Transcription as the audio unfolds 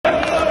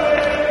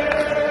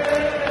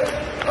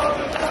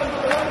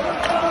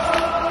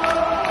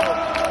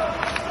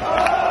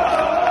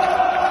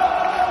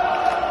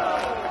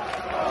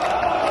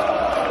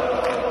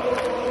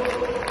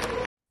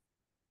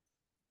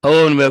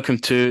Hello and welcome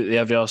to the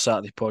Every Other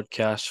Saturday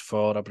podcast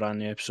for a brand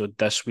new episode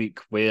this week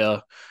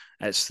where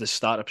it's the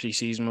start of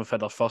pre-season. We've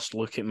had our first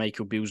look at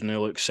Michael Beale's new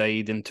look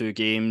side in two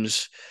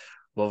games.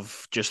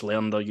 We've just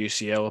learned our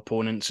UCL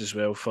opponents as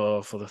well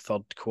for the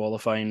third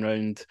qualifying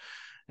round.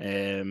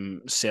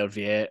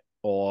 Serviette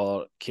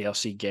or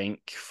KRC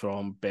Genk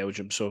from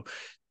Belgium. So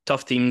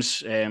tough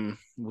teams.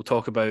 We'll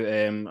talk about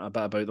a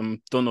bit about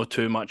them. Don't know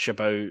too much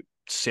about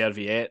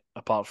Serviette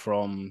apart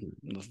from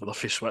they're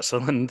for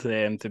Switzerland.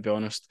 To be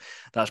honest,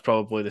 that's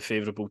probably the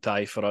favourable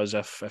tie for us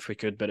if we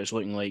could. But it's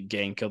looking like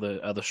Genk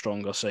are the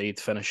stronger side,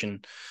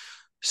 finishing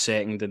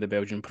second in the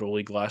Belgian Pro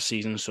League last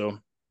season. So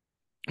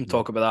we'll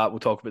talk about that. We'll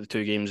talk about the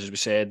two games, as we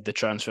said, the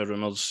transfer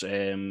rumours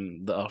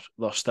they're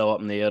still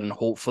up in the air and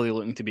hopefully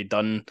looking to be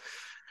done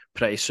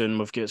pretty soon.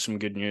 We've got some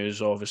good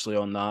news, obviously,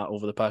 on that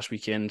over the past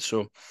weekend.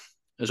 So,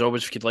 as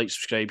always, if you'd like,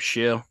 subscribe,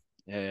 share,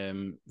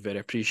 very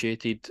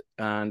appreciated.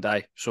 And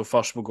so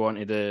first we'll go on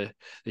to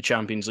the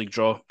Champions League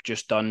draw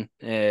just done.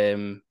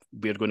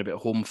 We're going to be at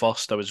home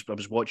first. I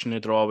was watching the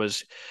draw. I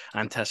was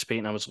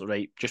anticipating. I was like,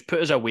 right, just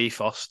put us away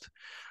first.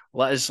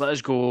 Let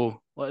us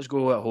go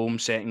at home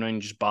second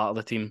round, just batter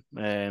the team.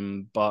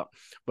 But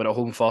we're at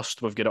home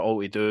first. We've got it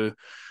all to do.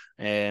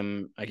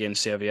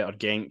 Against Serviette or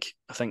Genk.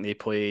 I think they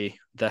play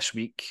this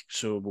week,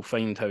 so we'll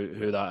find out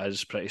who that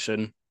is pretty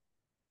soon.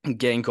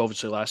 Genk,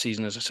 obviously, last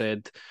season, as I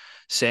said,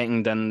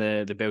 second in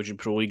the Belgian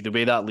Pro League. The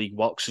way that league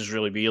works is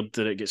really weird,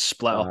 that it gets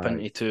split up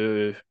into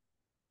two.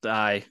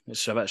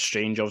 It's a bit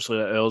strange, obviously,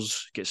 that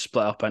ours gets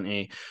split up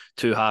into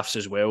two halves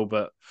as well,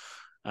 but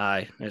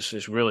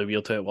it's really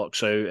weird how it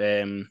works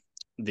out.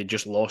 They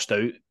just lost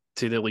out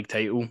to the league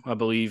title, I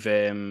believe,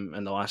 in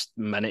the last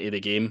minute of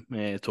the game.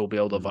 Toby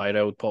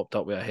Alderweireld popped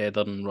up with a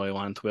header and Royal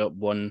Antwerp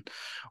won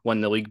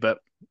the league. But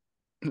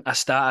a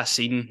stat I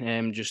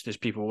seen, just as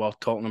people were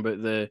talking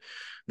about the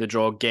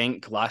draw,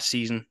 Genk last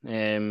season,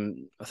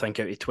 I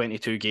think out of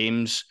 22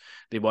 games,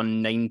 they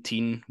won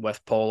 19 with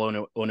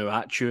Paul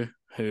Onuachu,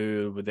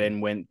 who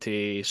then went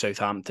to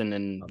Southampton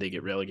and they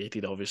get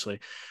relegated, obviously.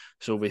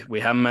 So with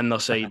him in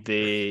their side,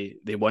 they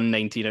won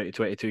 19 out of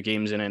 22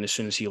 games, and then as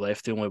soon as he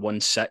left, they only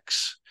won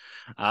 6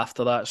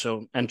 after that.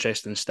 So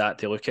interesting stat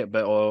to look at.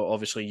 But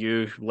obviously,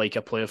 you like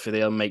a player for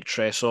there, Mike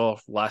Tressor.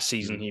 Last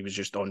season, he was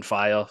just on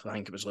fire. I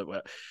think it was like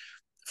what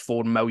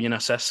 4 million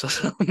assists or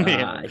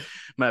something.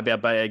 Might be a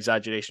bit of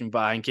exaggeration,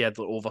 but I think he had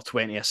like over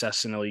 20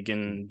 assists in the league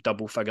and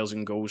double figures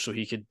in goals. So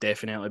he could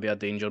definitely be a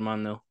danger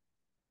man though.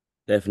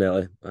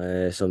 Definitely,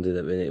 somebody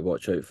that we need to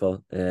watch out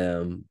for.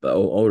 But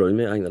all around,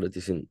 mate, I think they're a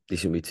decent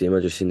wee team. I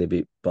just seen they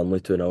beat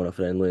Burnley 2-0 in a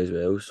friendly as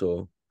well,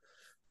 so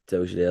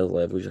tells you their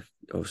levels.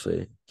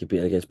 Obviously,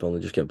 competing against Burnley,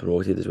 just getting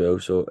promoted as well.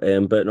 So,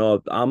 but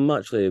no, I'm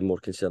actually more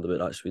concerned about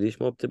that Swedish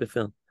mob. To be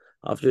fair,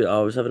 I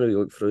was having a wee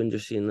look through and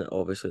just seeing that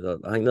obviously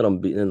I think they're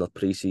unbeaten in their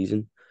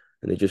pre-season,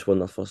 and they just won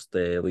their first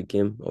league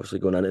game. Obviously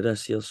going into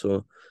this year,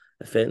 so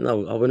if anything,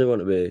 I wouldn't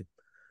want to be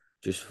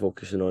just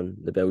focusing on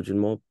the Belgian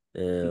mob.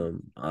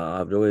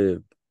 I really,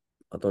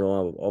 I don't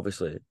know. I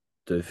obviously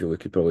do feel we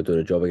could probably do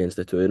the job against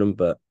the two of them,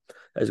 but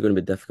it's going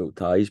to be difficult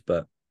ties.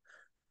 But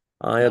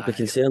I'd be Aye.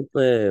 concerned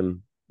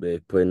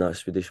with playing that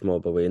Swedish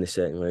mob away in the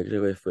second leg,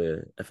 really,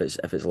 if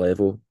it's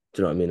level.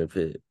 Do you know what I mean?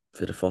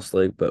 For the first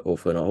leg, but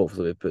hopefully not.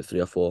 Hopefully we put 3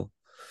 or 4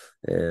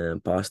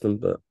 past them.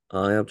 But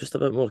I am just a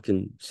bit more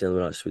concerned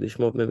with that Swedish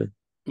mob, maybe.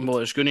 Well,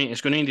 it's going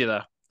to need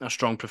a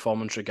strong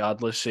performance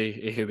regardless of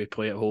who we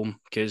play at home,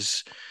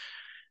 because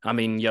I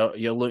mean you're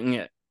looking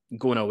at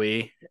going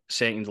away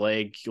second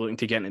leg, looking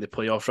to get into the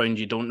playoff round.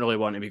 You don't really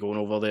want to be going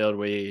over there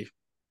with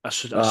a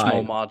small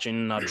Aye,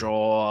 margin, a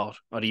draw,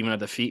 or even a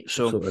defeat.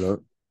 So absolutely not.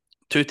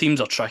 two teams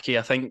are tricky.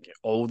 I think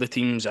all the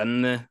teams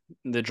in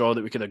the draw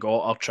that we could have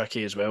got are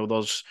tricky as well.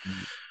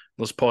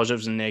 There's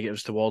positives and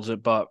negatives towards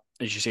it, but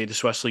as you say, the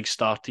Swiss League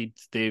started.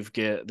 They've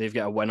got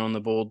a win on the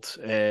board,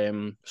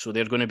 so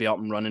they're going to be up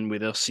and running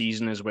with their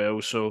season as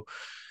well. So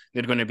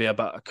they're going to be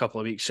about a couple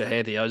of weeks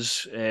ahead of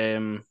us.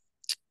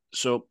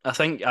 So I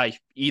think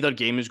either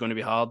game is going to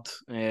be hard,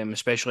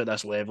 especially at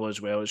this level as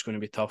well. It's going to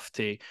be tough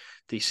to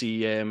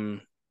see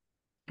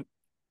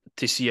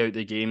to see out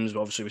the games.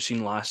 Obviously, we've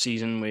seen last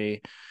season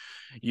with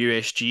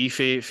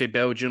USG for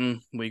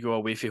Belgium. We go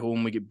away for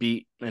home, we get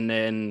beat, and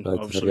then Not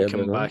to obviously we forget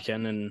about come that. back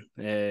in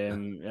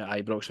and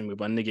at Ibrox and we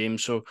win the game.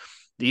 So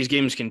these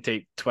games can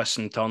take twists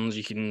and turns.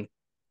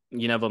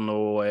 You never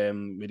know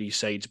with these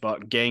sides,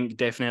 but Genk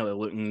definitely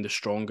looking the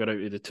stronger out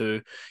of the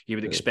two. You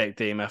would expect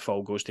them, if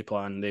all goes to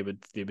plan, they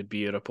would be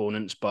your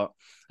opponents. But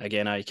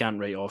again, I can't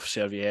write off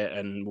Serviette,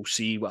 and we'll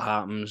see what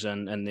happens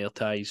in their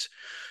ties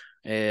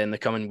in the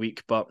coming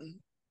week. But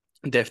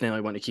definitely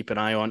want to keep an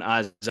eye on,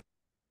 as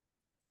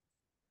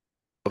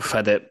I've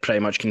had it pretty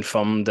much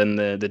confirmed in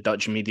the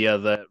Dutch media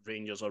that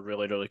Rangers are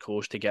really, really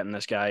close to getting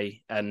this guy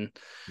in.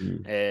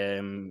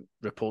 Mm.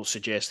 Reports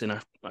suggesting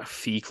a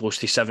fee close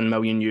to €7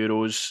 million.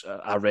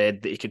 I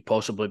read that he could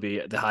possibly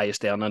be the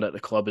highest earner at the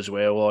club as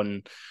well,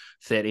 on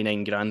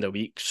 39 grand a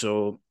week.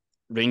 So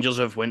Rangers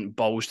have went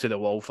balls to the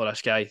wall for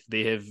this guy.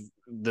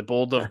 The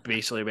board have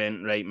basically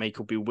went, right,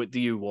 Michael Beale, what do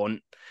you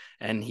want?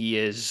 and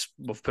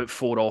we've put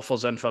 4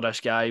 offers in for this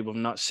guy. We've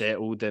not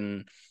settled,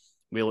 and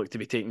we look to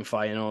be taking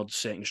Feyenoord's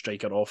second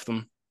striker off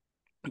them.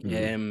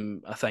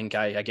 I think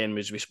again,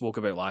 as we spoke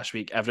about last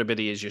week,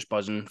 everybody is just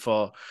buzzing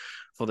for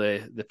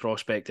the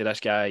prospect of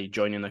this guy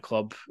joining the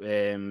club.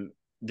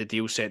 The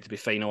deal's set to be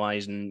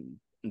finalised in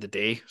the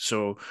day,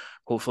 so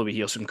hopefully we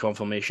hear some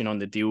confirmation on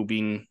the deal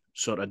being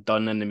sort of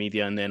done in the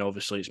media, and then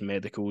obviously it's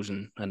medicals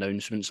and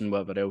announcements and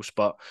whatever else.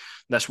 But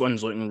this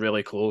one's looking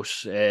really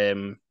close.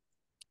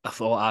 I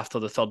thought after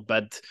the third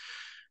bid,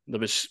 there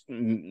was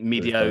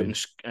media out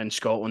in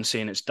Scotland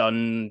saying it's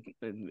done,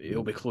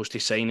 it'll be close to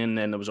signing.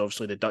 Then there was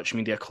obviously the Dutch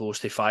media close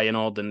to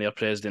Feyenoord and their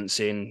president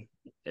saying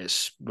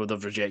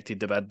they've rejected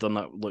the bid, they're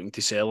not looking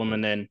to sell him.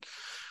 And then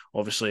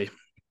obviously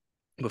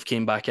we've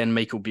came back in.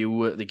 Michael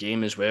Beale at the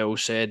game as well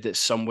said it's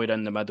somewhere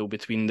in the middle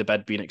between the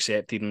bid being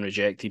accepted and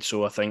rejected.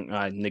 So I think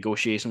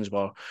negotiations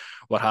were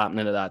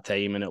happening at that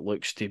time, and it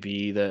looks to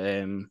be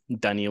that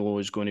Danilo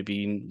is going to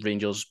be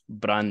Rangers'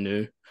 brand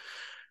new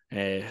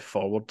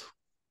forward.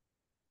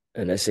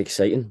 And it's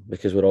exciting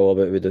because we're all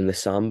about doing the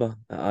samba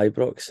at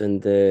Ibrox,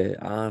 and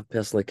I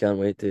personally can't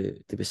wait to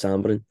be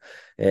sambering.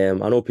 I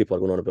know people are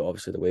going on about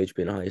obviously the wage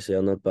being the highest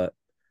earner, but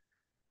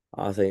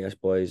I think this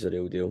boy is the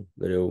real deal,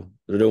 the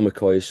real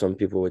McCoy, as some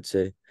people would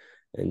say.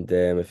 And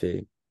if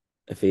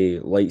he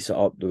lights it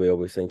up the way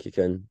we think he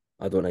can,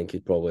 I don't think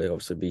he'd probably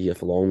obviously be here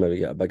for long. Maybe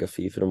get a bigger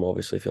fee for him,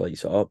 obviously, if he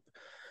lights it up.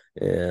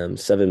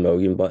 7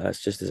 million, but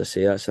that's just as I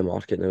say, that's the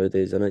market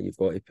nowadays, isn't it? You've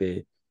got to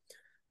pay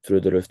through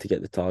the roof to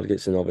get the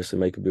targets, and obviously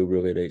Michael Beale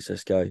really rates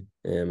this guy.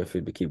 If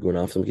we keep going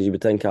after him, because you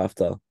would think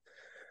after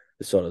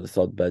the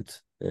third bid,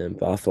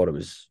 but I thought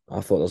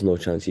there's no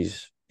chance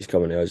he's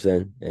coming to us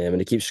then.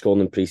 And he keeps scoring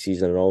in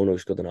pre-season and all. Now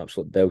he's got an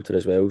absolute belter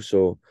as well,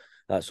 so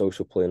that's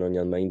also playing on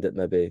your mind that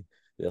maybe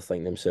they're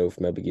thinking themselves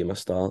maybe give him a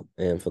start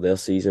for their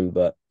season.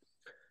 But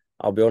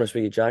I'll be honest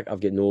with you, Jack, I've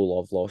got no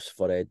love lost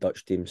for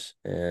Dutch teams.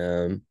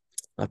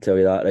 I'll tell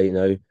you that right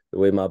now. The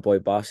way my boy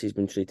Bassie's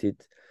been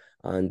treated,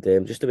 and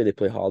just the way they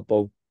play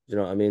hardball. You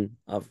know what I mean?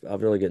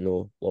 I've really got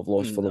no love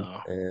lost for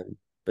them.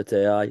 But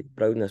aye,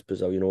 proud in this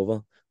Brazilian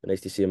over. But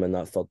nice to see him in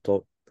that third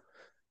top.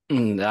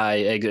 Aye,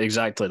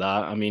 exactly that.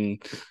 I mean,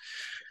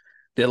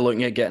 they're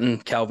looking at getting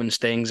Calvin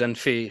Stengs in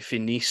for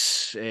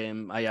Nice,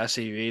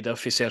 Ayase Ueda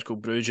for Cercle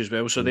Bruges as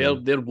well. So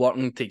they're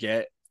working to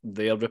get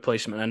their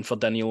replacement in for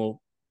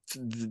Danilo.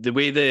 The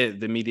way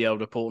the media are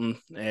reporting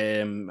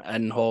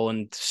in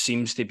Holland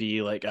seems to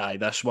be like, aye,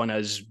 this one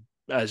is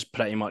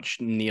pretty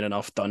much near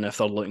enough done if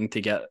they're looking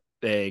to get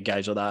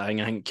guys like that.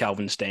 I think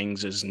Calvin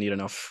Stengs is near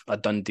enough a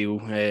done deal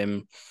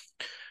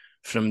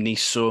from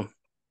Nice. So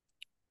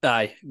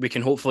aye, we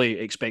can hopefully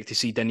expect to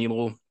see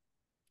Danilo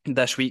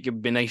this week. It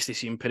would be nice to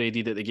see him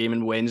paraded at the game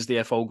on Wednesday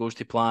if all goes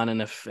to plan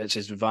and if it's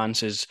as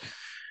advanced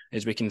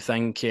as we can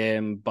think.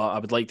 But I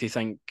would like to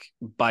think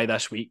by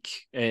this week,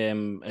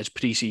 as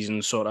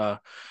pre-season sort of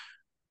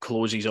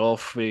closes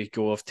off, we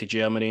go off to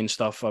Germany and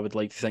stuff, I would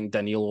like to think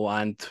Danilo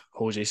and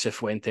Jose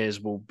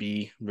Cifuentes will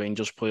be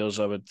Rangers players.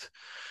 I would,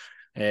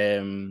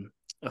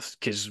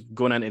 because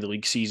going into the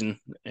league season,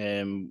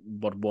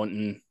 we're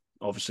wanting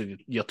obviously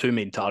your 2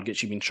 main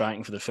targets you've been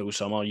tracking for the full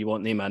summer. You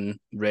want them in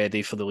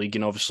ready for the league,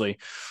 and obviously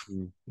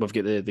we've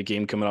got the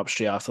game coming up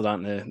straight after that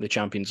in the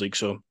Champions League.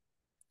 So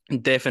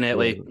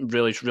definitely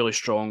really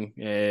strong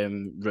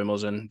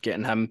rumours in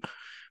getting him.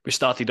 We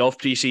started off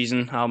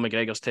pre-season, Al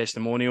McGregor's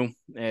testimonial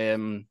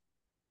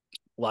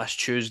last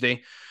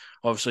Tuesday.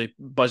 Obviously,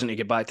 buzzing to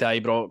get back to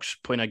Ibrox,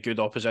 playing a good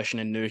opposition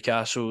in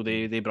Newcastle.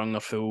 They bring their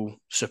full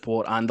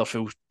support and their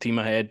full team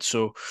ahead.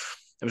 So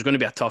it was going to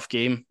be a tough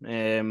game.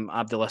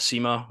 Abdullah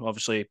Sima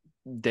obviously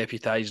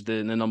deputised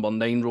the number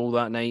 9 role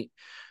that night,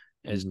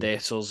 as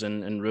Dessers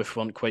and Roof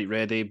weren't quite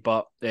ready.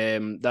 But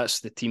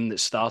that's the team that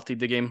started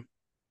the game.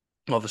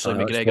 Obviously,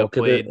 McGregor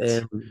played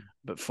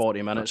about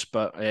 40 minutes,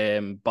 but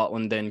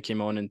Butland then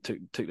came on and took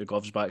the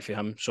gloves back for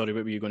him. Sorry,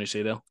 what were you going to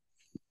say there?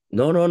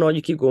 No,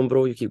 you keep going,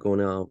 bro. You keep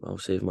going. I'll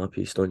save my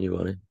piece. Don't you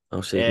worry.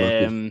 I'll save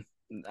my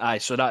piece. Aye,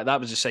 so that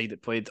was the side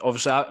that played.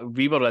 Obviously,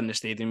 we were in the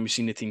stadium. We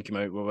seen the team come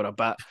out. We were a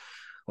bit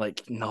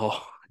like, no,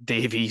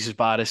 Davies,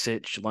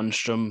 Barisic,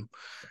 Lundstrom.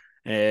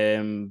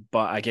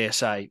 But I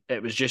guess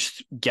it was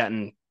just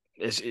getting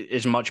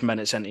as much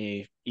minutes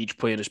into each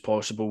player as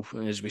possible,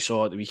 as we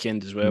saw at the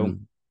weekend as well.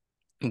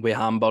 With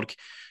Hamburg,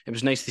 it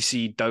was nice to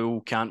see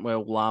Dowell,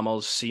 Cantwell,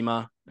 Lammers,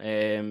 Sima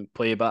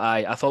play, but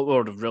I thought we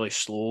were really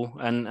slow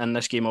in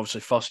this game.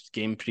 Obviously, first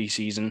game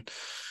pre-season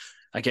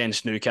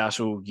against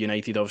Newcastle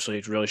United, obviously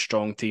a really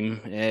strong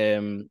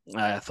team.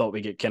 I thought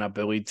we get kind of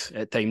bullied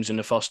at times in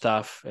the first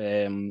half.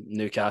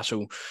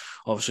 Newcastle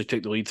obviously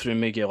took the lead through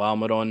Miguel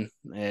Almiron,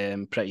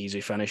 pretty easy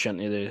finish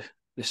into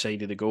the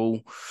side of the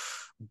goal.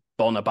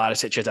 Borna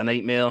Barisic had a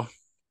nightmare.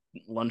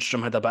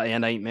 Lundstrom had a bit of a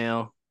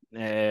nightmare.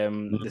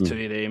 The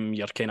 2 of them,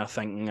 you're kind of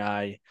thinking,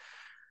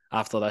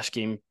 after this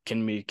game,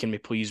 can we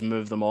please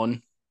move them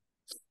on?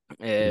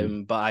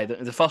 But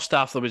the first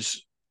half, there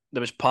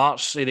was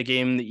parts of the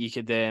game that you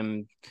could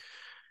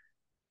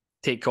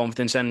take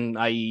confidence in,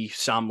 i.e.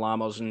 Sam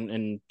Lammers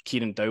and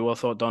Kieran Dowell, I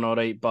thought done all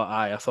right. But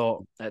I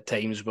thought at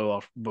times we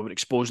were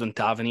exposed on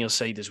Tavernier's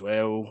side as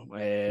well.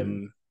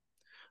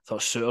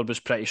 Thought Suter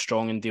was pretty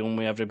strong in dealing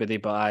with everybody,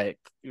 but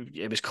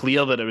it was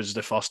clear that it was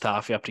the first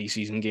half of a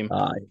pre-season game.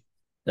 Aye,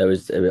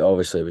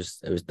 obviously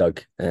it was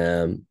Doug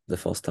the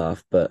first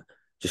half, but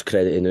just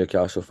credit to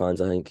Newcastle fans,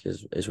 I think,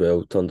 as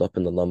well, turned up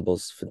in the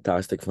numbers,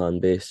 fantastic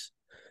fan base.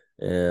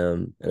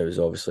 And it was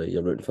obviously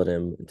you're rooting for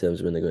them in terms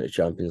of when they go to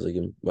Champions League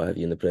and what have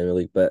you in the Premier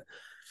League. But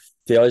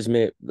to us,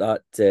 mate,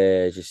 that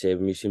as you say,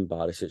 when you seen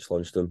Barisic,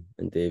 Lundstram,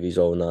 and Davies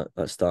all in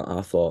that start,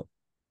 I thought,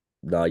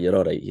 nah, you're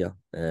all right here.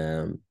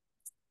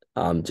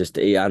 I'm just,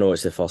 I know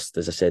it's the first,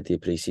 as I said to you,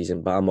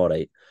 pre-season, but I'm all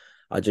right.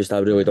 I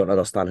really don't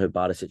understand how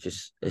Barisic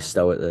is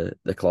still at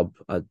the club.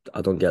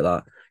 I don't get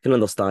that. I can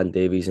understand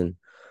Davies and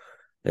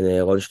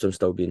Lundstram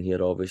still being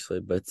here, obviously,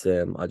 but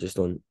I just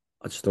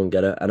don't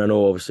get it. And I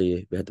know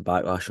obviously we had the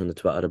backlash on the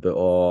Twitter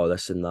about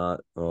this and that.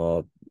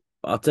 Oh,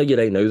 I'll tell you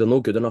right now, they're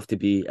not good enough to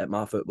be at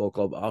my football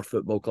club, our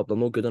football club. They're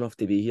not good enough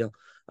to be here.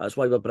 That's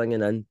why we're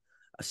bringing in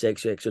a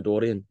sexy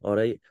Exodorian. All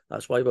right,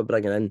 that's why we're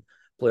bringing in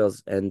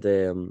players. And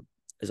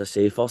as I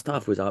say, first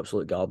half was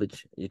absolute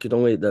garbage. You could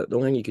only the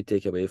only thing you could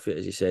take away from it,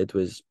 as you said,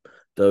 was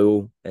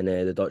Dowell and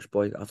the Dutch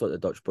boy. I thought the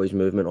Dutch boy's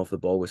movement off the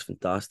ball was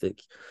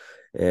fantastic.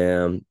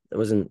 It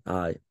wasn't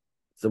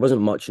there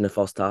wasn't much in the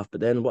first half, but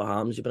then what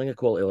happens? You bring a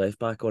quality left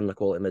back on and a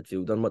quality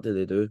midfielder, and what do?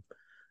 They do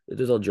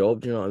their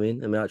job. Do you know what I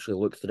mean? And we actually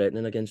look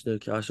threatening against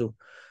Newcastle.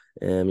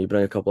 You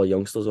bring a couple of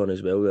youngsters on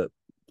as well that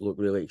look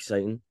really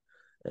exciting.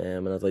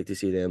 And I'd like to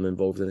see them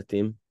involved in the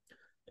team.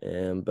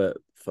 But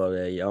for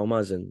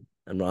Yilmaz and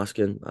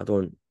Raskin, I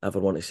don't ever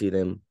want to see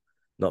them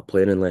not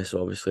playing unless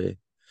obviously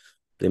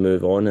they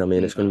move on. I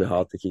mean, it's going to be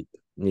hard to keep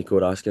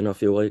Nico Raskin, I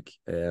feel like,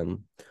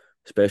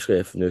 especially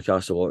if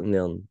Newcastle are looking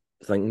there and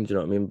thinking, do you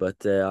know what I mean?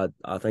 But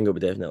I think it'll be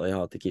definitely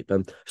hard to keep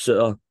him.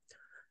 Suter,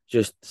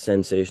 just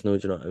sensational,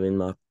 do you know what I mean?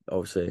 My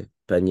obviously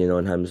opinion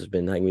on him has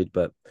been Hingweed,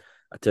 but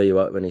I tell you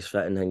what, when he's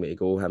fit and Hingweed to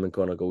go, him and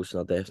Connor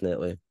Golson are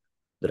definitely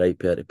the right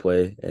pair to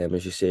play.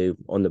 As you say,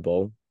 on the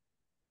ball,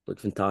 look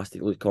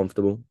fantastic, look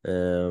comfortable.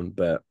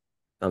 But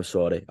I'm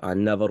sorry, I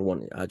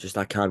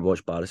can't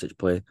watch Barisic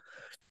play.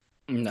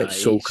 Nah, It's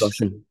so he's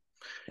crushing.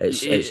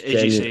 It's as you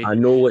genuine. I say,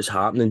 know what's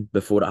happening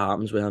before it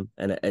happens with him,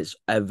 and it's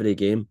every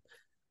game.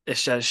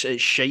 it's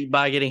shite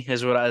baggery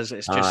is what it is.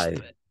 It's just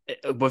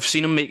Aye, we've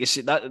seen him make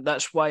it.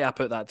 That's why I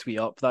put that tweet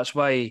up. That's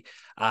why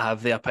I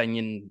have the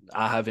opinion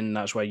I have, and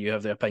that's why you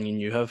have the opinion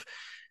you have.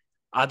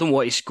 I don't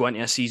want to go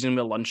into a season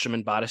where Lundstram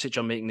and Barisic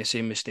are making the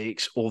same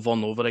mistakes over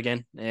and over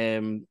again.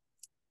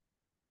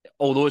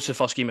 Although it's the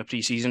first game of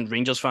pre-season,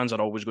 Rangers fans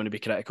are always going to be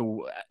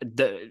critical.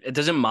 It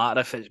doesn't matter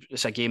if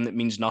it's a game that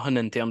means nothing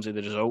in terms of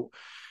the result.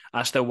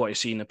 I still want to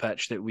see in the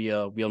pitch that we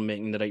are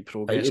making the right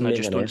progress, fighting, and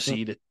making an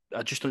effort.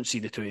 I just don't see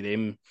the two of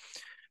them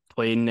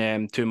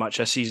playing too much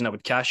this season. I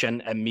would cash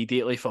in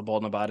immediately for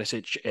Borna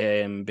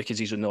Barisic because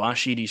he's on the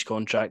last year of his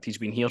contract. He's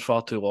been here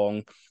far too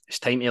long. It's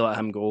time to let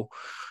him go.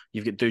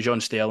 You've got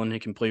Dujon Sterling who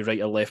can play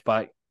right or left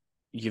back.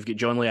 You've got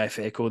John Lee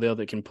Ifeko there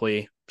that can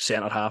play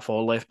centre half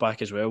or left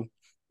back as well.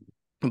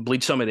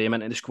 Bleed some of them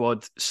into the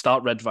squad.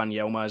 Start Ridvan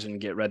Yilmaz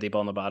and get ready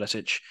Borna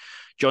Barisic.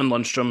 John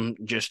Lundstram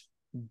just.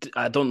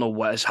 I don't know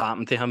what has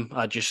happened to him.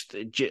 I just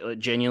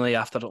genuinely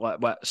after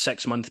what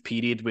 6 month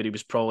period where he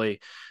was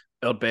probably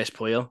our best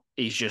player,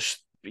 he's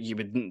just you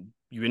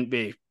wouldn't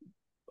be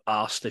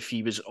asked if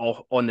he was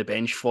on the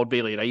bench for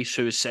Bailey Rice,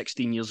 who is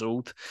 16 years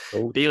old.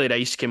 Old Bailey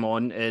Rice came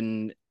on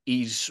and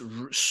he's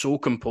so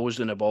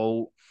composed in the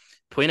ball,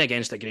 playing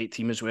against a great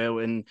team as well,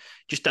 and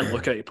just didn't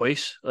look out of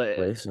place.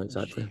 place,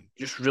 exactly.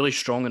 Just really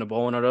strong in the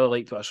ball, and I really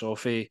liked what I saw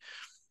for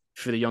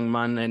the young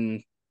man.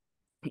 And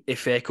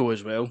Ifeko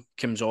as well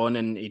comes on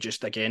and he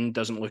just again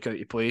doesn't look out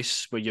of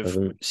place. Where you've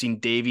Doesn't seen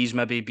Davies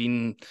maybe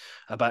been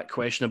a bit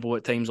questionable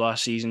at times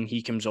last season,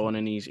 he comes on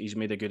and he's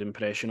made a good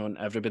impression on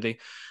everybody.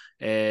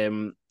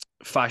 Fashion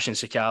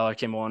Sakala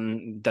came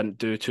on, didn't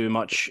do too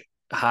much.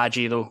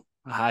 Haji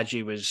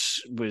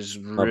was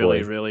my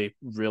really boy. really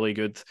really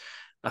good.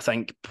 I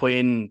think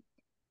playing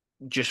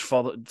just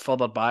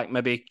further back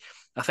maybe.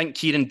 I think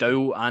Kieran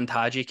Dowell and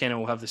Hadji kind of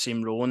will have the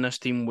same role in this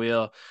team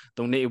where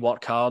they'll need to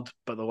work hard,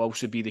 but they'll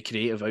also be the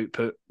creative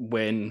output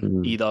when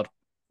Mm. either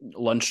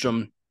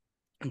Lundstrom,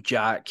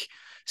 Jack,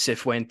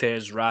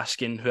 Cifuentes,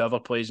 Raskin, whoever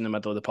plays in the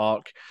middle of the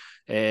park.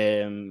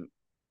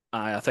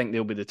 I think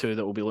they'll be the two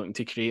that will be looking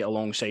to create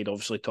alongside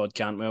obviously Todd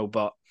Cantwell,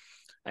 but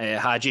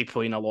Hadji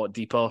playing a lot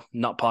deeper,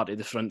 not part of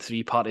the front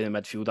three, part of the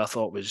midfield, I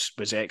thought was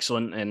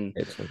excellent. And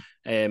Excellent.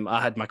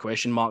 I had my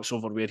question marks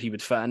over where he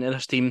would fit into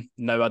this team.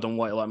 Now I don't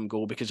want to let him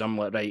go because I'm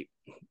like, right,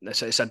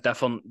 it's a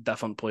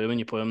different player when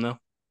you play him there.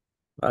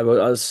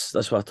 That's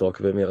what I talk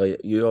about, mate.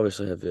 Like you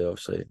obviously have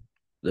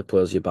the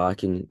players you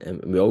back,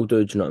 and we all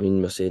do. Do you know what I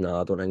mean? We're saying,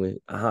 I don't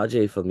think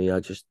Haji for me.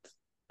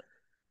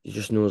 You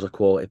just know as a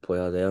quality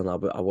player there, and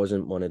I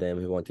wasn't one of them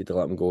who wanted to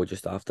let him go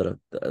just after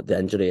the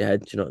injury he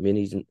had. Do you know what I mean?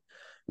 He's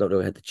not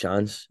really had the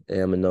chance,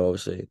 and now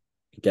obviously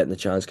getting the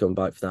chance coming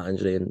back for that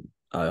injury, and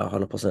I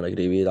 100%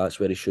 agree with you. That's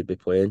where he should be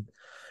playing.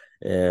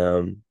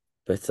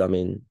 But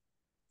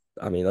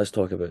I mean, let's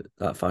talk about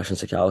that Fashion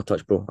Sakala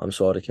touch, bro. I'm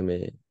sorry, can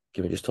we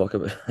just talk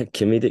about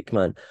comedic,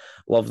 man?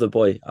 Love the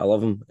boy. I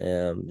love him. You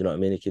know what I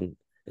mean? He can,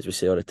 as we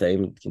say all the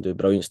time, he can do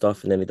brilliant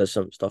stuff, and then he does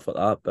some stuff like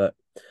that. But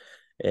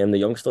the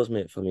youngsters,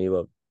 mate, for me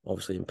were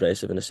obviously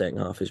impressive in the second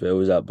half as well.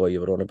 Was that boy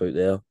you were on about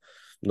there? I'm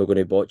not going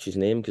to botch his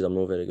name because I'm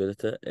not very good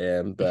at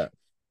it. But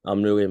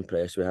I'm really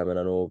impressed with him, and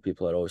I know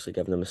people are obviously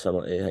giving him a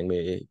similar thing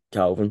with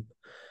Calvin.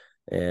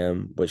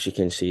 Which you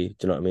can see. Do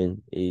you know what I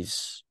mean?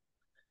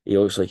 He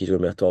looks like he's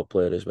going to be a top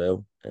player as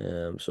well.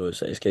 So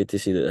it's good to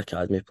see that the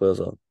academy players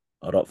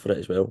are up for it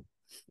as well.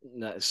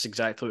 That's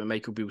exactly what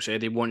Michael Beale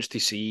said. He wants to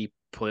see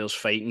players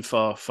fighting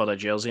for the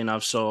jersey, and I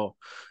saw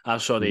the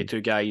Mm.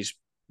 two guys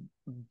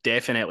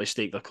definitely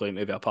stake their claim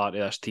to be a part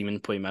of this team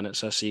and play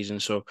minutes this season.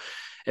 So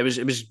it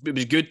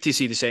was good to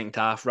see the second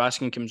half.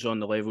 Raskin comes on,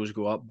 the levels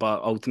go up,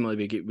 but ultimately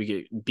we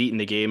get beaten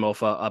the game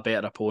off a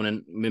better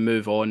opponent. We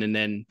move on, and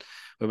then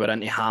we were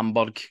into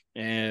Hamburg.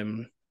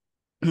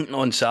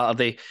 On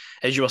Saturday,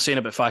 as you were saying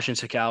about Fashion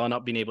Sakala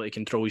not being able to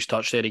control his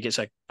touch there, he gets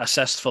a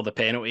assist for the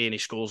penalty and he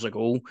scores a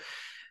goal.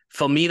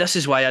 For me, this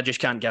is why I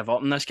just can't give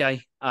up on this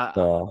guy.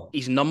 No.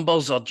 His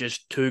numbers are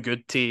just too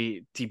good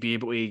to be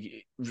able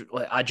to.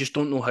 Like, I just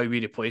don't know how we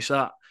replace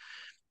that.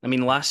 I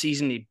mean, last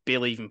season he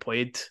barely even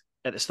played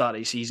at the start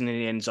of the season, and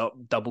he ends up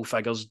double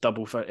figure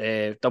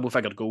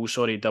goals,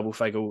 sorry, double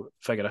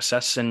figure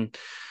assists, and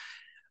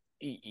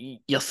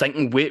you're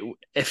thinking, wait,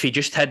 if he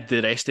just had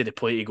the rest of the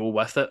play to go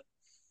with it,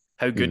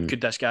 how good Mm.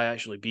 could this guy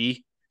actually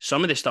be?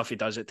 Some of the stuff he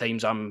does at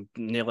times, I'm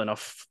nearly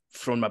enough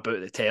throwing my boot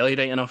at the telly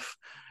right enough,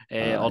 or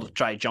Aye.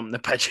 try to jump the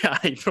pitch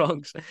at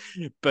Ibrox.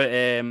 But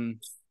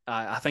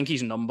I think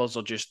his numbers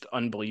are just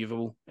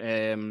unbelievable.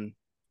 And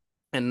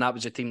that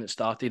was a team that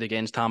started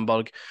against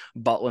Hamburg.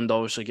 Butland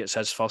obviously gets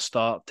his first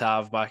start.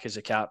 Tav back as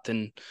a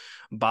captain.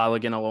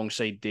 Balogun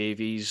alongside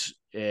Davies.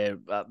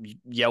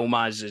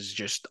 Yilmaz is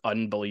just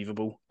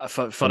unbelievable.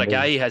 For a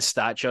guy his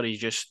stature,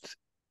 he's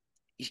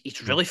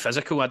really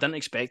physical. I didn't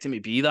expect him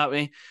to be that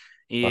way.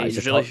 He's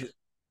a He's really tough.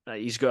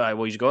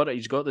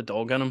 he's got the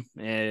dog in him.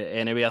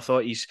 Anyway, I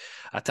thought his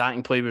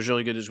attacking play was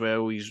really good as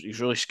well. He's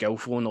really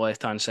skillful on the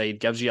left hand side.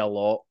 Gives you a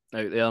lot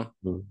out there.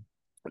 Mm.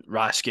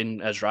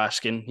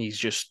 Raskin. He's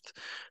just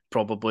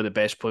probably the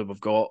best player we've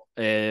got.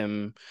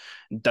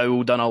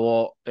 Dowell done a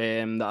lot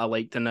that I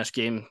liked in this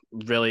game.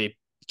 Really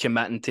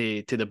committing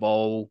to the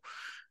ball.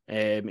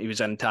 He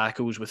was in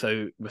tackles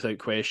without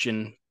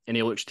question, and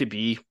he looks to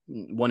be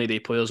one of the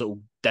players that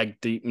will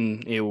dig deep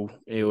and he'll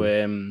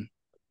Fight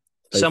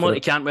for similar to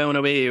it. Cantwell in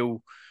a way.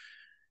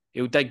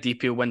 He'll dig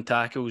deep. He'll win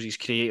tackles. He's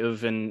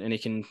creative and he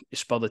can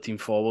spur the team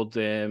forward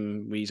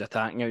with his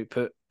attacking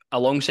output.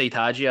 Alongside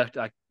Hadji,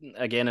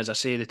 again, as I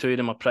say, the two of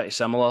them are pretty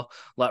similar.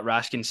 Let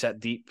Raskin sit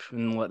deep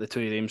and let the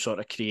two of them sort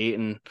of create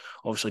and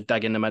obviously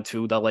dig in the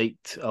midfield.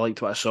 I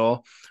liked what I saw.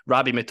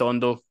 Rabbi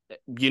Matondo,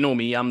 you know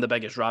me, I'm the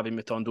biggest Rabbi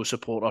Matondo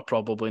supporter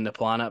probably on the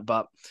planet,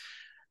 but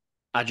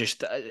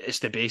it's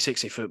the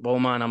basics of football,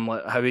 man. I'm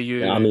like, Yeah, I how are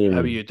you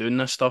mean, doing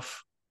this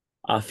stuff?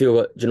 I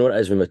feel do you know what it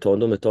is with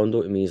Matondo?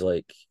 Matondo to me is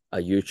like a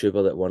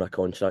YouTuber that won a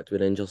contract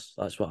with Rangers.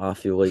 That's what I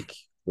feel like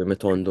with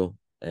Matondo.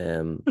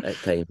 At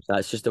times,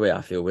 that's just the way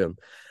I feel with him.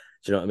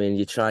 Do you know what I mean?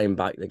 You try and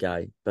back the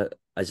guy, but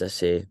as I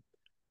say,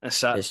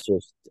 It's that it's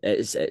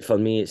just for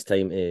me. It's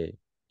time to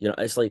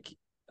It's like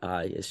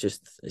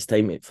it's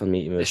time for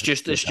me to it's move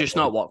just move it's that just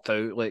on. not worked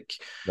out. Like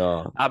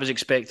No, I was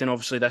expecting,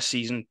 obviously this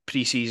season,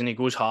 pre-season, he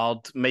goes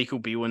hard. Michael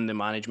Beale and the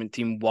management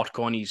team work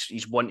on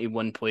his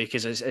one-to-one play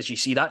because as you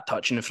see that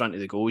touch in the front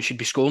of the goal, he should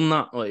be scoring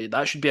that. Like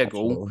that should be a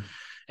goal, absolutely.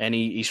 and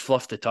he's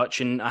fluffed the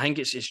touch. And I think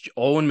it's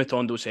all in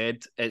Matondo's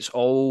head. It's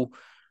all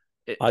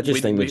I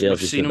just think the we've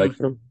jersey's too seen big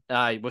him. for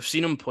him. We've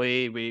seen him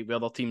play with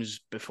other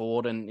teams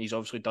before, and he's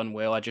obviously done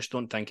well. I just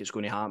don't think it's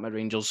going to happen at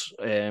Rangers,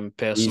 He's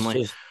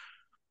personally. just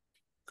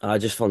I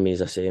just for me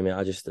as I say, mate.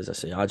 I just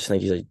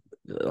think he's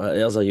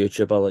there's a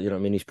YouTuber, like, you know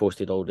what I mean. He's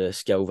posted all the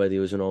skill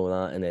videos and all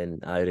that, and then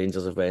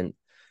Rangers have went.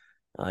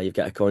 You've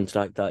got a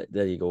contract. That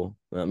there you go.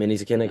 I mean, he's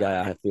the kind of guy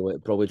Aye, I feel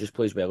like probably just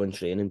plays well in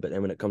training, but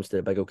then when it comes to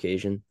the big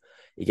occasion,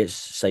 he gets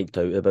psyched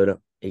out about it.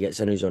 He gets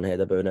in his own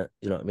head about it.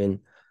 You know what I mean?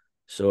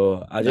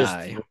 So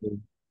aye.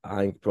 I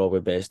think probably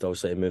best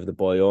also to move the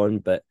boy on,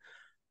 but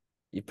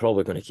you're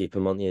probably going to keep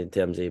him, aren't you? In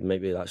terms of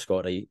maybe that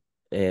Scott Wright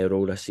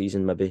role this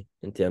season, maybe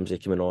in terms of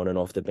coming on and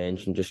off the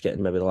bench and just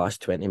getting maybe the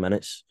last 20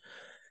 minutes.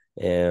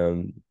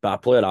 But a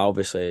player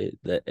obviously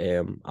that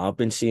I've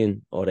been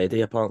seeing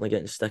already apparently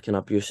getting stick and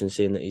abuse and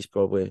saying that he's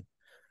probably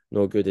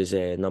no good as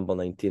number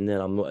 19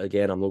 there. I'm not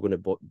going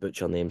to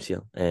butcher names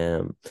here.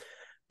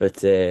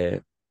 But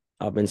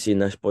I've been seeing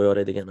this boy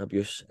already getting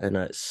abuse, and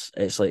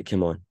it's like,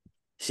 come on,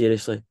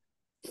 seriously,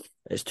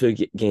 it's two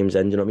games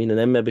in. Do you know what I mean? And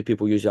then maybe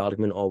people use the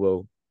argument, oh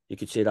well, you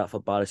could say that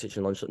for Barisic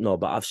and Lundstrom. No,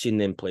 but I've seen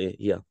them play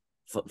here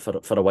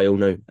for a while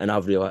now, and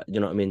I've really, you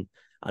know what I mean.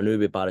 I knew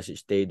with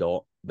Barisic they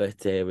dot, but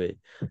with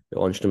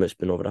Lundstrom it's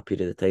been over a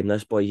period of time.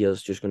 This boy here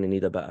is just going to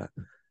need a bit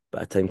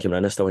of time coming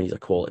in. I still think he's a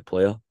quality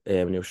player,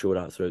 and he'll show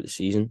that throughout the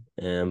season.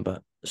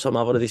 But something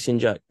I've already seen,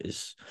 Jack,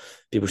 is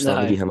people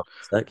starting to Nah, give him a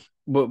stick.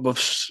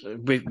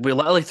 we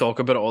literally talk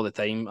about it all the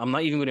time. I'm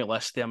not even going to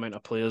list the amount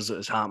of players that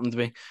has happened to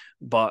me,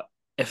 but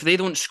if they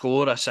don't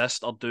score,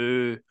 assist, or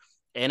do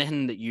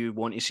anything that you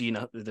want to see in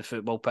the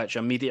football pitch,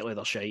 immediately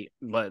they're shite.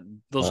 Like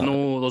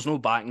Uh, there's no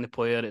backing the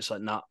player. It's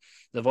like nah,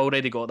 they've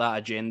already got that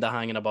agenda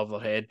hanging above their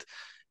head.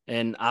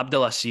 And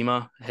Abdel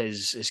Assima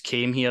has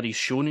came here. He's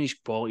shown his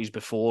qualities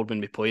before when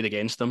we played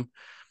against him.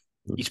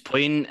 He's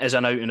playing as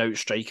an out and out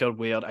striker,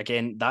 where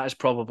again that is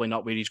probably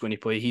not where he's going to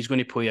play. He's going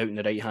to play out on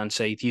the right hand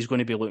side. He's going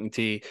to be looking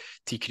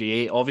to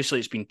create. Obviously,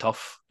 it's been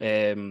tough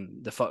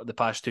the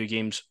past two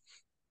games.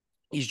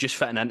 He's just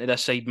fitting into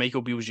this side.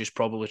 Michael Beale's just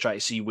probably trying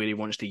to see where he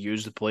wants to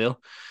use the player.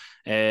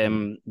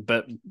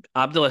 But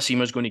Abdel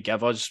Assima is going to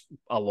give us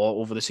a lot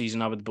over the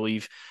season, I would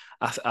believe.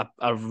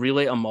 I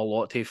relate him a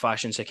lot to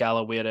Fashion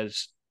Sakala,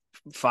 whereas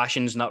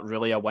Fashion's not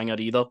really a winger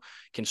either.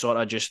 Can sort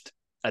of just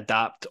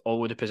adapt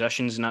all of the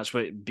positions, and that's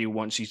what Beale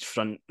wants his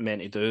front men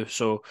to do.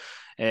 So,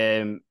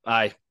 I'm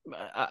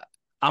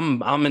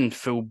in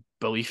full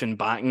belief in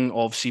backing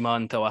of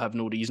Seaman until I have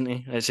no reason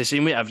to. It's the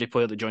same with every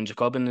player that joins the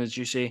club, and as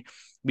you say,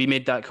 we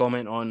made that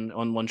comment on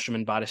Lundstram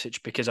and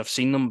Barisic because I've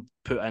seen them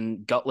put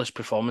in gutless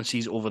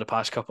performances over the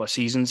past couple of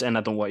seasons, and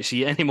I don't want to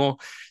see it anymore.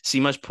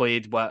 Seaman's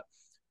played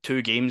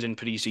 2 games in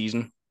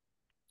pre-season,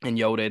 and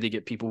you already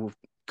get people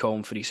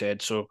calling for his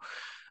head. So,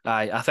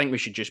 I think we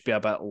should just be a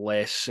bit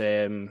less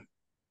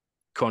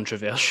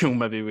controversial,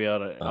 maybe with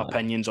our uh,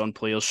 opinions on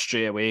players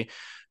straight away.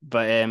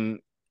 But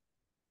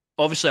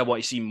obviously, I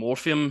want to see more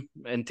from him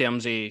in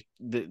terms of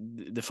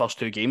the first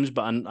 2 games,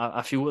 but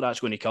I feel like that's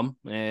going to come.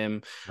 I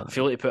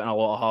feel like he put in a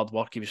lot of hard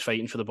work. He was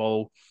fighting for the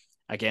ball.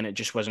 Again, it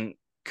just wasn't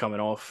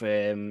coming off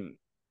to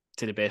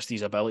the best of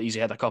his abilities. He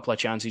had a couple of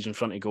chances in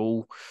front of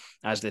goal,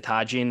 as did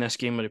Hadji in this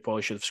game, where he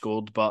probably should have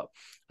scored. But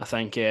I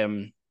think,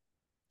 in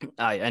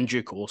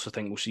due course, I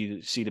think we'll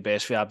see the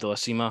best for Abdel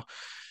Assima.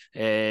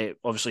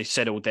 Obviously,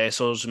 Cyril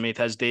Dessers made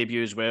his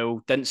debut as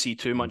well. Didn't see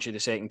too much of the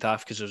second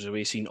half because I was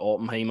away seeing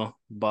Oppenheimer,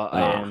 but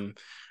uh,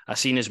 I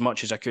seen as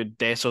much as I could.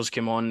 Dessers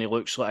came on. He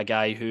looks like a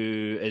guy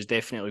who has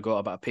definitely got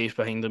a bit of pace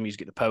behind him. He's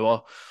got the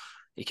power.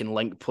 He can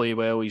link play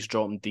well. He's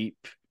dropping deep.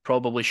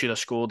 Probably should have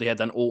scored. He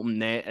had an open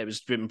net. It was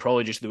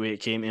probably just the way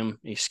it came to him.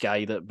 He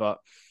skied it, but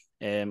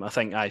I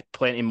think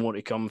plenty more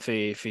to come for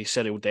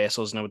Cyril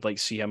Dessers, and I would like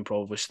to see him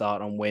probably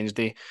start on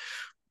Wednesday.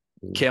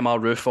 Kemal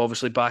Roof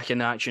obviously back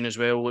in action as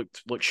well.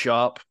 Looked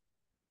sharp,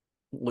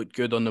 looked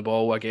good on the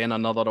ball. Again,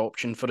 another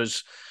option for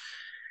us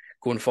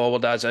going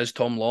forward, as is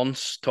Tom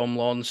Lawrence. Tom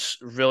Lawrence,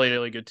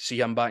 really good to see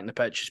him back in the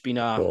pitch. It's been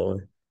a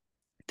absolutely.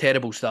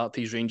 terrible start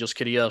to his Rangers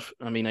career.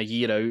 I mean, a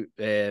year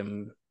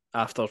out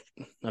after.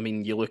 I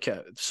mean, you look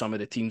at some of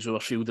the teams we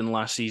were fielding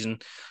last season.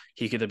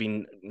 He could have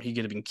been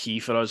key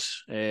for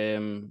us,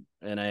 and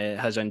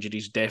his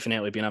injury's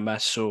definitely been a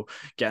miss. So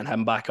getting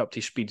him back up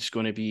to speed is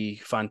going to be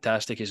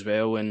fantastic as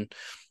well. And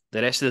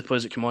the rest of the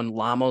players that come on,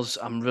 Lammers,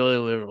 I'm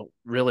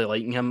really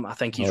liking him. I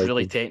think I he's like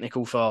really him.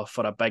 technical for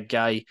a big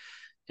guy.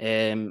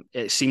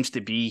 It seems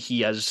to be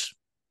he is.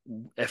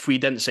 If we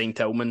didn't sign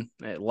Tillman,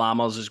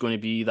 Lammers is going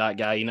to be that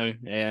guy now.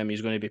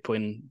 He's going to be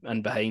playing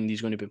in behind.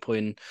 He's going to be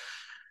playing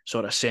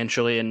sort of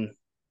centrally, and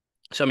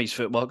some of his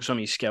footwork, some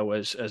of his skill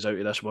is out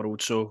of this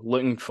world. So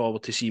looking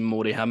forward to seeing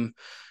more of him.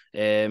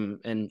 And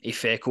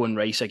Ifeko and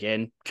Rice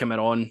again coming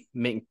on,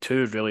 making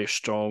 2 really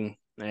strong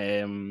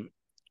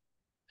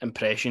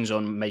impressions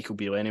on Michael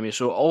Beale anyway.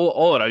 So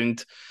all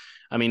around,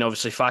 I mean,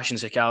 obviously Fashion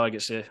Sakala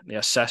gets the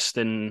assist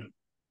and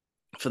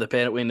for the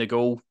penalty in the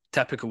goal.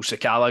 Typical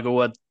Sakala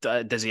goal.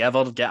 Does he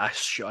ever get a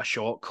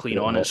shot clean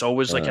on? It's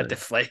always like a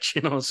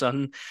deflection or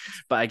something.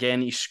 But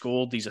again, he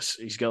scored.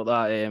 He's got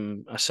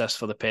that assist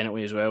for the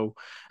penalty as well.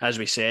 As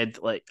we said,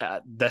 like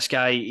this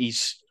guy,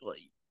 he's like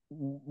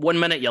 1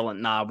 minute you're like,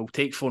 nah, we'll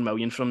take 4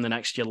 million from him. The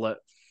next year, like,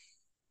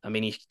 I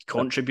mean, he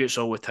contributes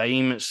all the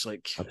time. It's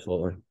like,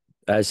 Absolutely.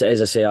 As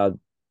I say,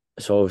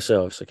 it's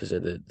obviously because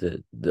of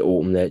the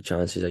open net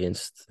chances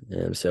against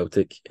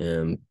Celtic,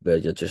 where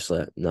you're just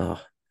like, nah,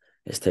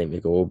 it's time to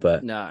go.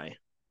 But nah.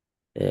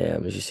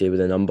 as you say, with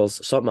the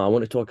numbers, something I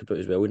want to talk about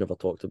as well. We never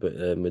talked about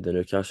with the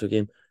Newcastle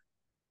game.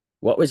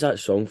 What was that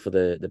song for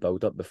the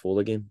build up before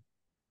the game?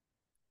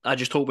 I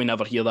just hope we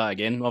never hear that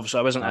again. Obviously,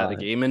 I wasn't at the Aye,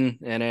 game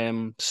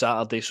in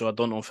Saturday, so I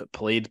don't know if it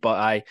played.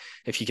 But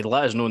if you could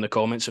let us know in the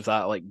comments if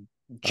that like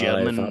if that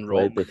German played,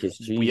 rock because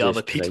 "We Are Jesus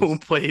the People"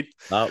 Christ, played.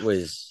 that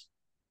was,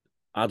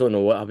 I don't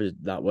know what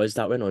that was.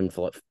 That went on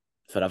for like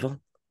forever.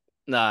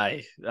 Nah,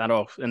 I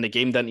know, and the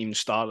game didn't even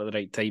start at the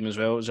right time as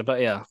well. It was a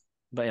bit of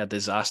a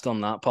disaster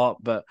on that part.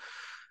 But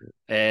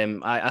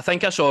I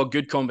think I saw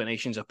good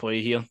combinations of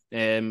play here.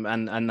 In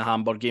the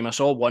Hamburg game, I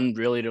saw one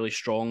really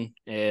strong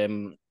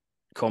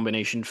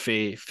combination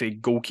for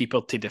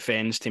goalkeeper to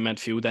defence to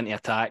midfield into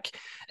attack,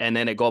 and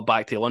then it got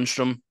back to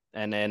Lundstram,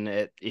 and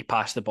then he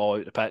passed the ball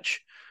out the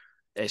pitch.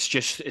 It's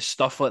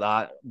stuff like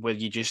that where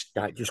you just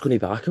Yeah, just going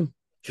to back him.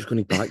 Just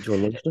going to back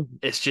John Livingston.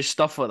 it's just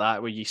stuff like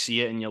that where you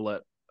see it and you're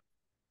like,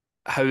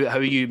 how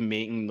are you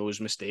making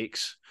those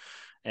mistakes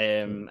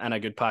in a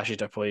good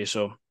passage of play?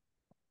 So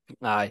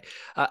Aye,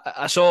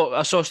 I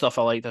saw stuff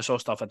I liked. I saw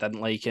stuff I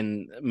didn't like,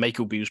 and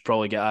Michael Beale's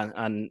probably got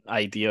an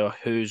idea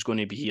who's going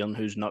to be here and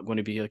who's not going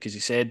to be here, because he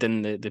said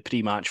in the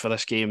pre-match for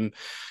this game,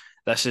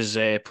 this is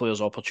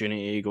players'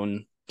 opportunity to go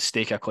and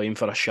stake a claim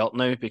for a shirt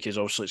now, because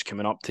obviously it's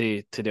coming up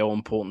to the all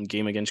important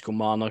game against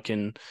Kilmarnock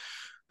and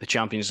the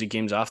Champions League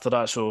games after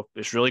that. So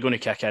it's really going to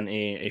kick into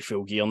a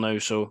full gear now.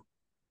 So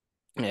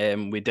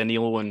with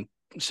Danilo and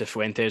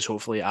Cifuentes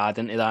hopefully add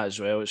into that as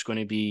well, it's going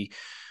to be,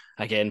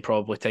 again,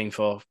 probably time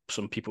for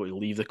some people to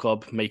leave the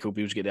club. Michael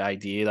Beale's got the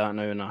idea of that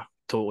now, and I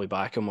totally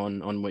back him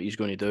on what he's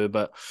going to do.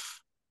 But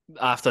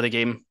after the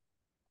game,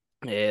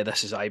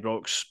 this is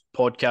Ibrox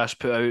podcast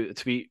put out a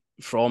tweet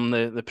from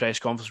the press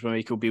conference with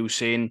Michael Beale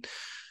saying,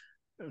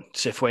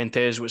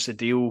 Cifuentes, what's the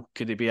deal?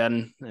 Could he be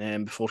in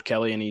before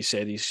Kelly? And he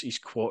said he's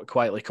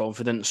quietly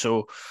confident.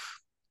 So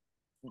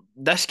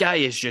this guy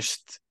is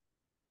just,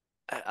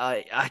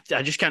 I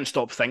just can't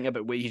stop thinking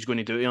about what he's going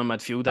to do in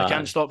midfield. I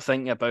can't stop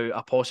thinking about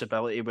a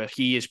possibility where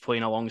he is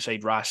playing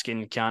alongside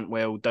Raskin,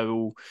 Cantwell,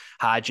 Dowell,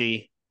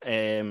 Hadji.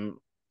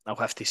 I'll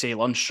have to say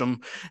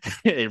Lundstrom,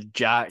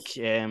 Jack.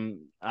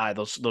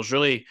 There's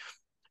really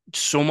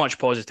so much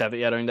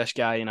positivity around this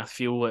guy, and I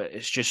feel that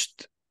it's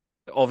just,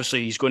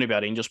 obviously he's going to be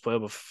a Rangers player.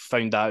 We've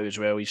found out as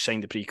well. He's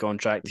signed the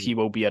pre-contract. He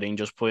will be a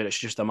Rangers player. It's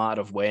just a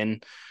matter of when.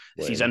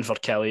 If he's in for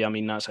Kelly, I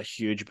mean, that's a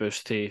huge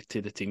boost to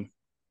the team.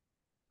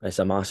 It's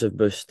a massive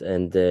boost,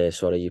 and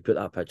sorry, you put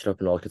that picture up,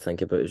 and all I could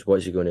think about is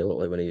what's he going to look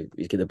like when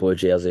he's got the blue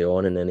jersey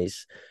on, and then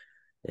he's,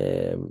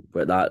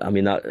 but that, I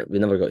mean, that we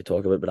never got to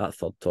talk about, but that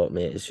third top,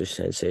 mate, is just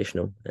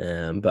sensational.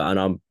 And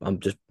I'm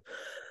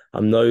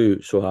now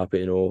so happy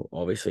to know,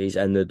 obviously he's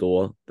in the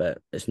door, but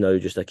it's now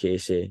just a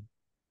case of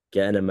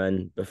getting him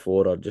in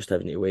before or just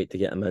having to wait to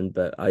get him in.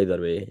 But either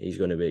way, he's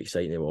going to be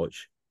exciting to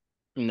watch.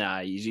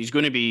 Nah, he's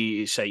going to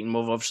be exciting.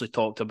 We've obviously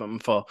talked about him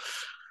for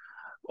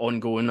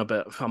ongoing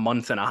about a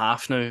month and a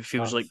half now. It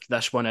feels like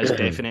this one is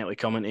definitely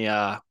coming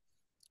to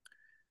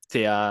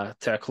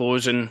a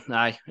close. And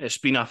it's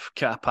been a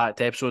kind of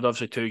packed episode.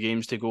 Obviously, 2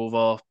 games to go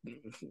over,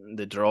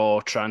 the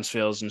draw,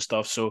 transfers and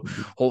stuff. So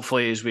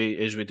hopefully, as we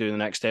do the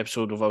next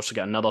episode, we've also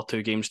got another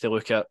 2 games to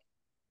look at.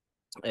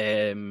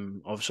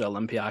 Obviously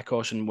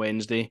Olympiacos on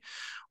Wednesday.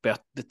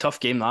 But the tough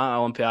game, that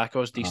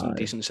Olympiacos,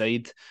 decent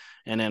side.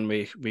 And then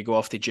we go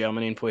off to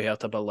Germany and play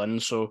Hertha Berlin.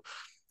 So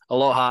a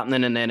lot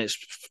happening, and then it's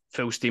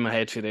full steam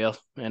ahead for there,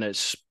 and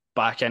it's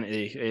back into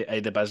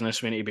the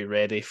business. We need to be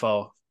ready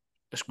for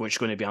which is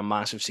going to be a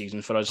massive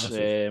season for us.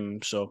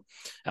 So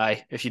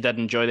if you did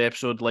enjoy the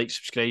episode, like,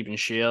 subscribe and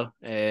share,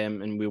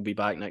 and we'll be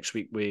back next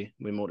week with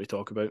more to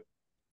talk about.